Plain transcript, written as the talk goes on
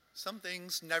Some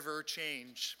things never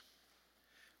change.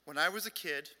 When I was a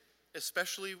kid,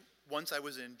 especially once I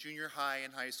was in junior high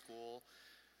and high school,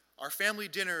 our family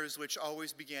dinners, which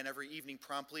always began every evening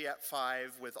promptly at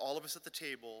 5 with all of us at the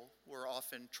table, were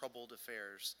often troubled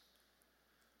affairs.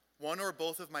 One or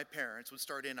both of my parents would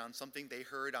start in on something they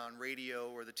heard on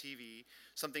radio or the TV,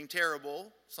 something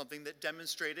terrible, something that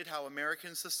demonstrated how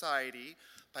American society,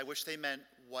 by which they meant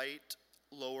white,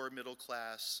 lower middle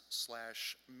class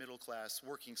 / middle class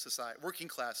working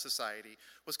class society,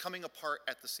 was coming apart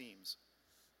at the seams.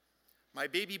 My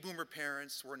baby boomer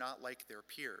parents were not like their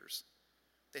peers.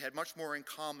 They had much more in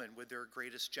common with their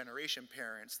greatest generation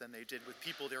parents than they did with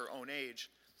people their own age,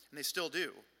 and they still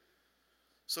do.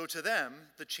 So to them,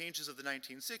 the changes of the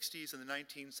 1960s and the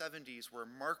 1970s were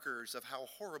markers of how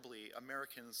horribly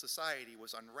American society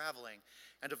was unraveling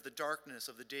and of the darkness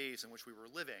of the days in which we were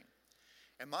living.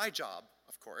 And my job,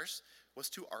 of course, was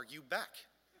to argue back.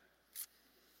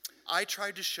 I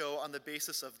tried to show on the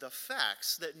basis of the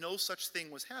facts that no such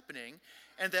thing was happening,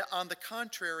 and that on the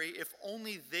contrary, if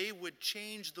only they would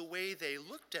change the way they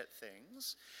looked at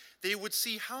things, they would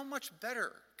see how much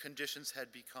better conditions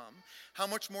had become, how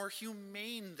much more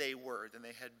humane they were than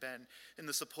they had been in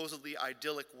the supposedly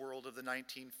idyllic world of the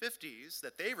 1950s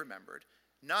that they remembered,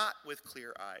 not with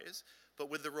clear eyes, but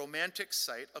with the romantic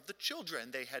sight of the children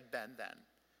they had been then.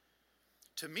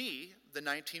 To me, the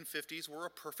 1950s were a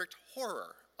perfect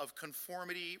horror of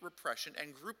conformity, repression,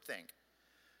 and groupthink.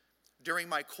 During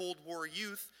my Cold War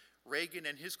youth, Reagan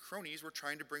and his cronies were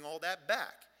trying to bring all that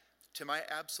back, to my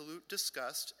absolute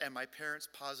disgust and my parents'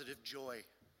 positive joy.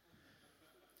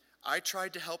 I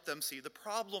tried to help them see the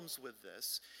problems with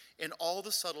this in all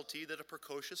the subtlety that a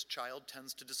precocious child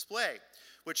tends to display,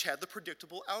 which had the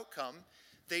predictable outcome: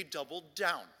 they doubled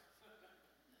down.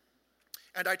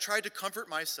 And I tried to comfort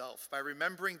myself by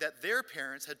remembering that their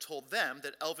parents had told them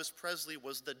that Elvis Presley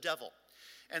was the devil,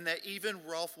 and that even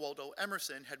Ralph Waldo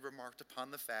Emerson had remarked upon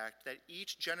the fact that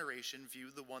each generation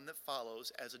viewed the one that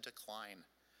follows as a decline,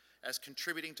 as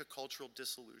contributing to cultural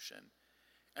dissolution.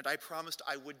 And I promised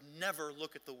I would never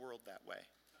look at the world that way.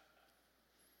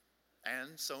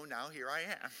 And so now here I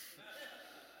am,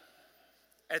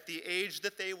 at the age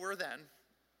that they were then,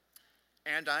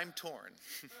 and I'm torn.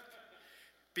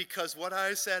 Because what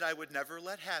I said I would never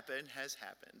let happen has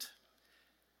happened.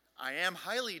 I am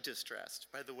highly distressed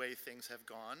by the way things have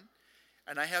gone,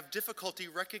 and I have difficulty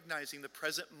recognizing the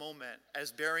present moment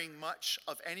as bearing much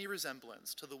of any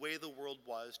resemblance to the way the world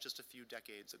was just a few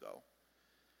decades ago.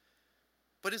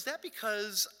 But is that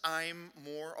because I'm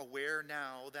more aware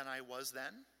now than I was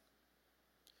then?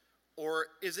 Or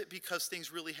is it because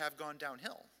things really have gone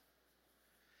downhill?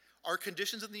 Are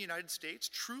conditions in the United States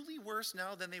truly worse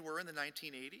now than they were in the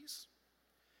 1980s?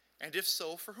 And if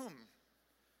so, for whom?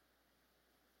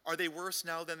 Are they worse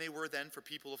now than they were then for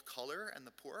people of color and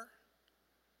the poor?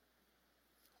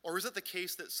 Or is it the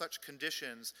case that such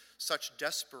conditions, such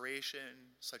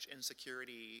desperation, such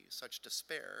insecurity, such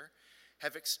despair,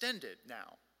 have extended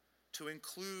now to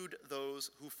include those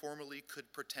who formerly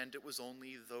could pretend it was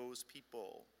only those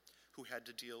people who had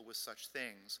to deal with such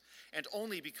things, and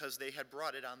only because they had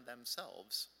brought it on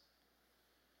themselves?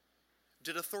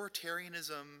 Did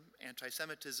authoritarianism,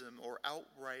 anti-Semitism, or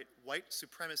outright white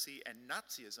supremacy and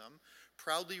Nazism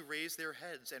proudly raise their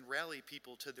heads and rally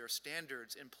people to their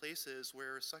standards in places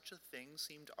where such a thing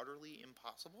seemed utterly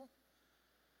impossible?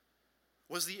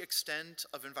 Was the extent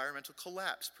of environmental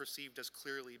collapse perceived as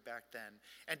clearly back then?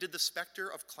 And did the specter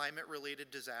of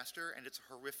climate-related disaster and its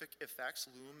horrific effects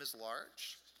loom as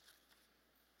large?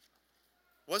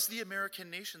 Was the American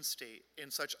nation-state in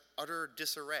such utter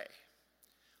disarray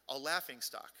a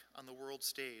laughingstock on the world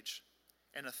stage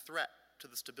and a threat to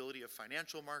the stability of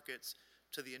financial markets,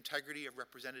 to the integrity of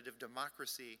representative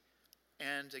democracy,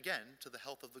 and again, to the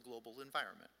health of the global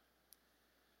environment?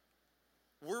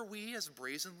 Were we as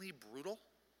brazenly brutal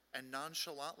and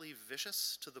nonchalantly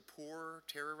vicious to the poor,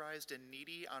 terrorized, and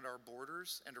needy on our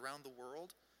borders and around the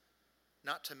world?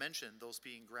 Not to mention those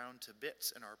being ground to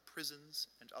bits in our prisons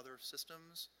and other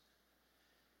systems,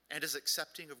 and as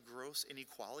accepting of gross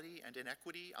inequality and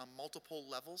inequity on multiple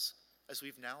levels as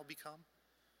we've now become?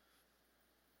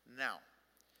 Now,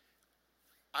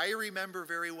 I remember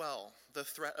very well the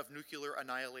threat of nuclear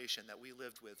annihilation that we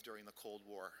lived with during the Cold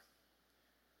War,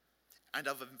 and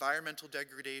of environmental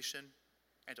degradation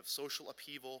and of social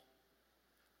upheaval.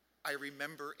 I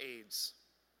remember AIDS.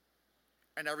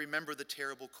 And I remember the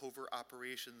terrible covert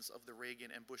operations of the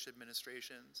Reagan and Bush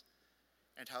administrations,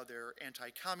 and how their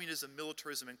anti-communism,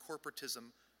 militarism, and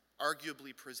corporatism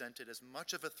arguably presented as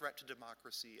much of a threat to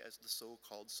democracy as the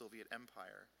so-called Soviet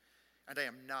Empire. And I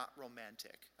am not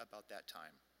romantic about that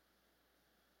time.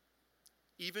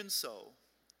 Even so,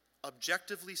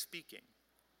 objectively speaking,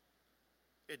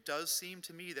 it does seem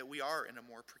to me that we are in a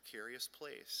more precarious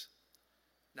place,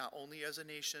 not only as a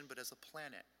nation, but as a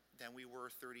planet, than we were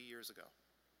 30 years ago.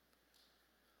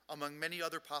 Among many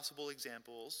other possible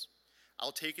examples,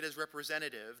 I'll take it as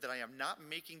representative that I am not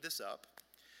making this up,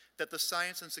 that the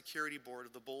Science and Security Board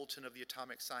of the Bulletin of the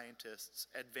Atomic Scientists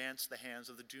advanced the hands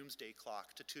of the doomsday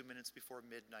clock to 2 minutes before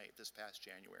midnight this past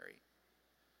January.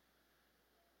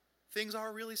 Things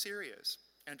are really serious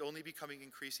and only becoming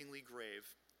increasingly grave.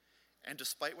 And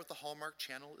despite what the Hallmark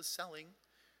Channel is selling,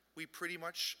 we pretty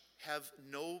much have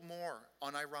no more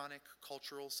unironic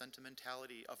cultural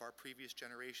sentimentality of our previous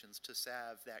generations to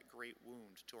salve that great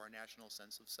wound to our national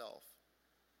sense of self.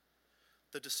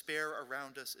 The despair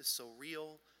around us is so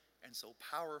real and so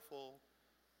powerful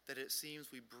that it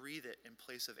seems we breathe it in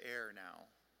place of air now,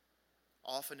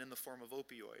 often in the form of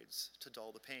opioids to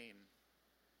dull the pain.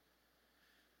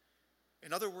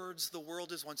 In other words, the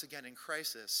world is once again in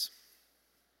crisis.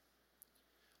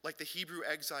 Like the Hebrew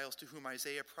exiles to whom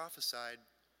Isaiah prophesied,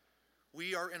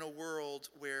 we are in a world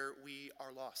where we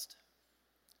are lost.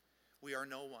 We are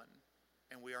no one,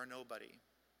 and we are nobody.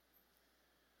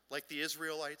 Like the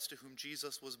Israelites to whom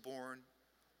Jesus was born,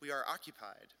 we are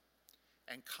occupied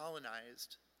and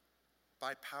colonized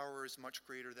by powers much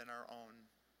greater than our own.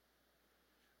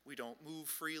 We don't move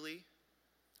freely.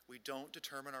 We don't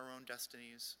determine our own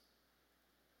destinies.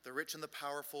 The rich and the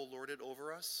powerful lord it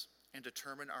over us and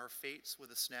determine our fates with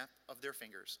a snap of their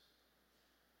fingers.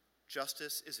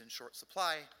 Justice is in short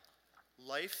supply.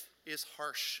 Life is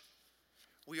harsh.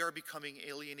 We are becoming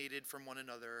alienated from one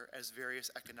another as various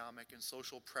economic and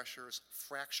social pressures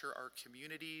fracture our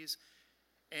communities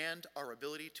and our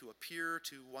ability to appear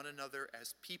to one another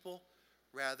as people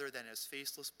rather than as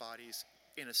faceless bodies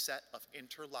in a set of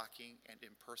interlocking and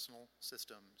impersonal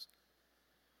systems.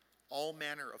 All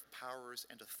manner of powers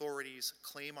and authorities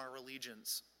claim our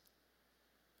allegiance.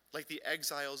 Like the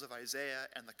exiles of Isaiah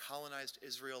and the colonized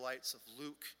Israelites of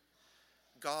Luke,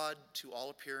 God, to all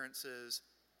appearances,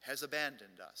 has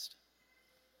abandoned us,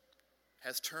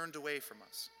 has turned away from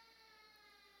us,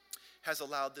 has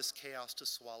allowed this chaos to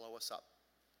swallow us up.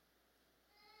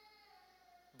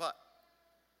 But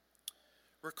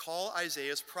recall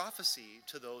Isaiah's prophecy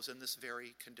to those in this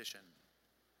very condition.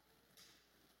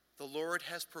 The Lord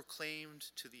has proclaimed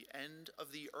to the end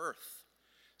of the earth,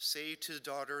 say to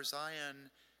daughter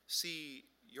Zion, see,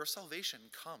 your salvation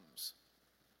comes.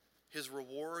 His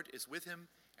reward is with him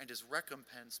and his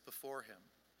recompense before him.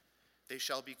 They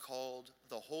shall be called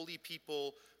the holy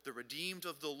people, the redeemed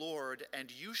of the Lord,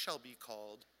 and you shall be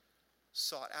called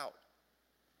sought out,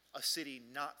 a city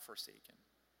not forsaken.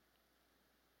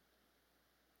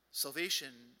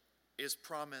 Salvation is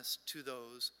promised to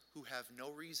those who have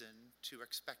no reason to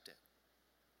expect it.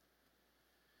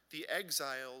 The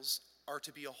exiles are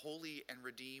to be a holy and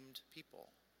redeemed people.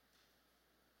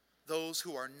 Those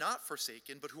who are not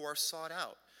forsaken, but who are sought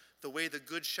out, the way the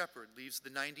good shepherd leaves the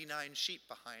 99 sheep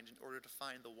behind in order to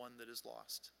find the one that is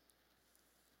lost.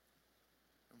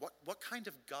 And what kind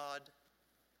of God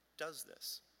does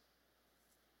this?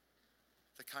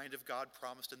 The kind of God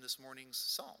promised in this morning's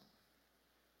psalm.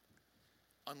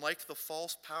 Unlike the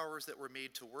false powers that were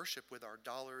made to worship with our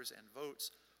dollars and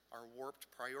votes, our warped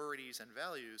priorities and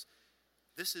values,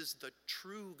 this is the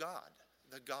true God,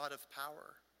 the God of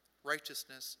power,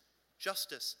 righteousness,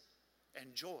 justice,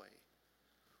 and joy,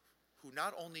 who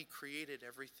not only created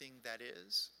everything that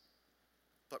is,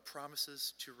 but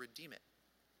promises to redeem it,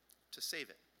 to save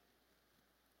it,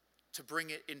 to bring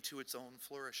it into its own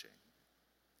flourishing.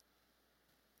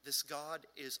 This God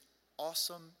is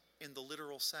awesome in the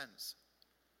literal sense,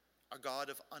 a God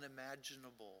of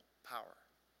unimaginable power.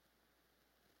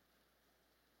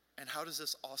 And how does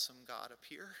this awesome God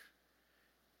appear?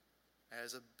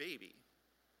 As a baby,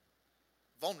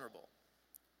 vulnerable.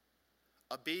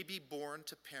 A baby born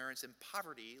to parents in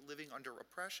poverty living under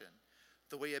oppression,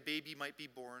 the way a baby might be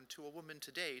born to a woman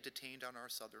today detained on our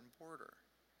southern border.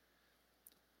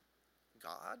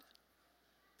 God?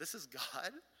 This is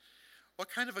God? What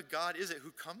kind of a God is it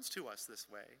who comes to us this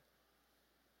way?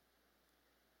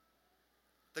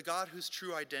 The God whose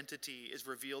true identity is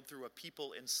revealed through a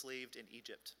people enslaved in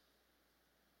Egypt,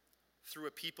 through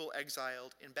a people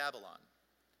exiled in Babylon,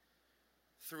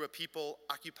 through a people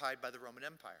occupied by the Roman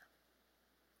Empire,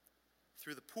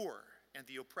 through the poor and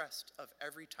the oppressed of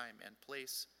every time and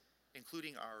place,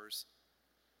 including ours,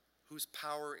 whose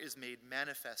power is made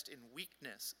manifest in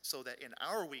weakness, so that in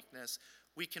our weakness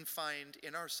we can find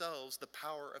in ourselves the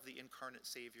power of the incarnate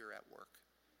Savior at work.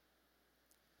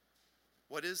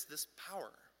 What is this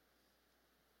power?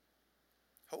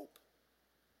 Hope.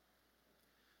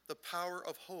 The power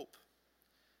of hope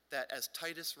that, as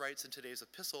Titus writes in today's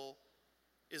epistle,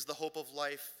 is the hope of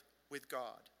life with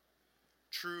God,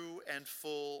 true and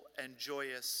full and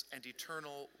joyous and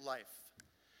eternal life,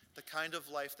 the kind of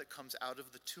life that comes out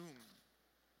of the tomb,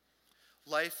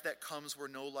 life that comes where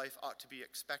no life ought to be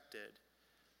expected,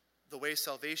 the way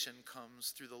salvation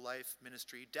comes through the life,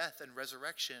 ministry, death, and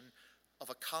resurrection of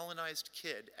a colonized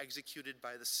kid executed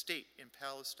by the state in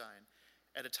Palestine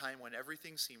at a time when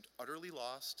everything seemed utterly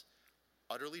lost,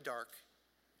 utterly dark,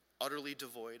 utterly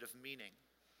devoid of meaning.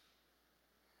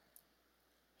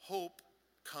 Hope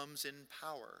comes in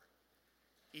power,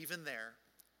 even there,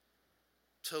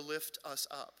 to lift us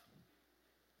up,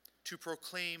 to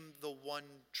proclaim the one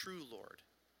true Lord,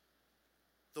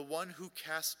 the one who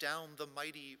casts down the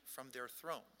mighty from their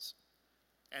thrones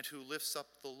and who lifts up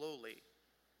the lowly,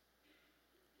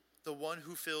 the one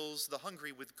who fills the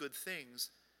hungry with good things,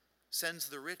 sends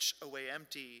the rich away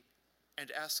empty,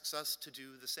 and asks us to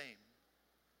do the same.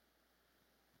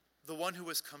 The one who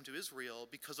has come to Israel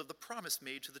because of the promise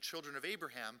made to the children of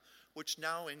Abraham, which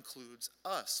now includes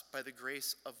us by the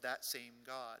grace of that same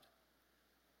God.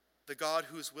 The God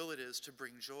whose will it is to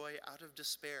bring joy out of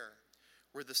despair,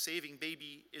 where the saving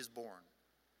baby is born.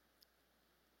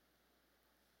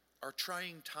 Our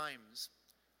trying times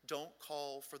don't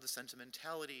call for the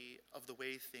sentimentality of the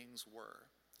way things were,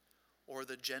 or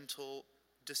the gentle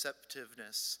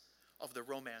deceptiveness of the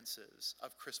romances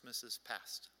of Christmases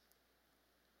past.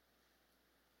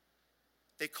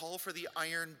 They call for the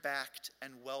iron-backed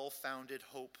and well-founded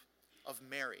hope of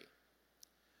Mary,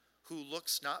 who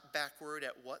looks not backward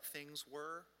at what things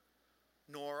were,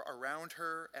 nor around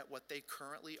her at what they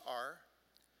currently are,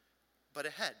 but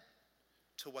ahead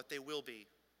to what they will be,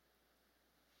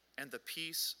 and the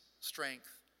peace,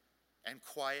 strength, and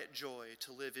quiet joy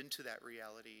to live into that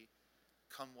reality,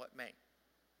 come what may.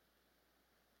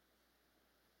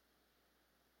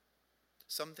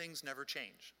 Some things never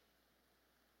change.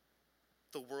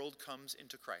 The world comes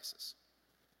into crisis.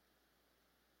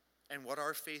 And what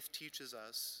our faith teaches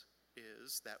us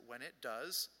is that when it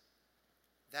does,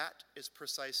 that is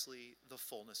precisely the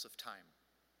fullness of time.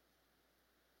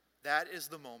 That is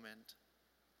the moment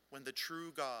when the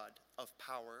true God of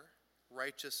power,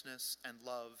 righteousness, and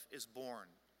love is born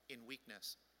in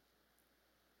weakness.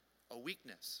 A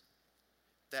weakness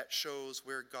that shows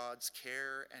where God's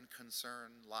care and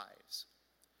concern lies,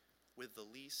 with the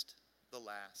least, the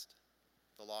last,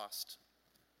 the lost,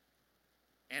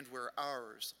 and where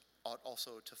ours ought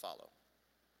also to follow.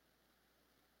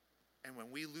 And when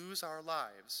we lose our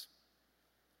lives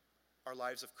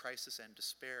of crisis and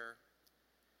despair,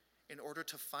 in order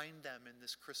to find them in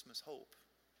this Christmas hope,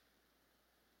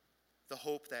 the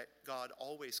hope that God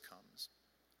always comes,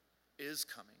 is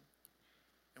coming,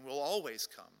 and will always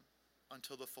come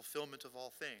until the fulfillment of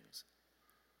all things,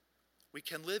 we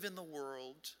can live in the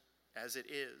world as it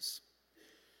is,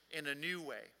 in a new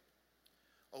way,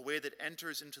 a way that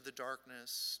enters into the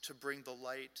darkness to bring the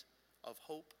light of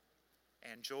hope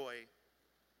and joy,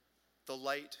 the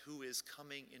light who is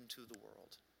coming into the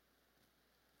world.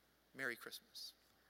 Merry Christmas.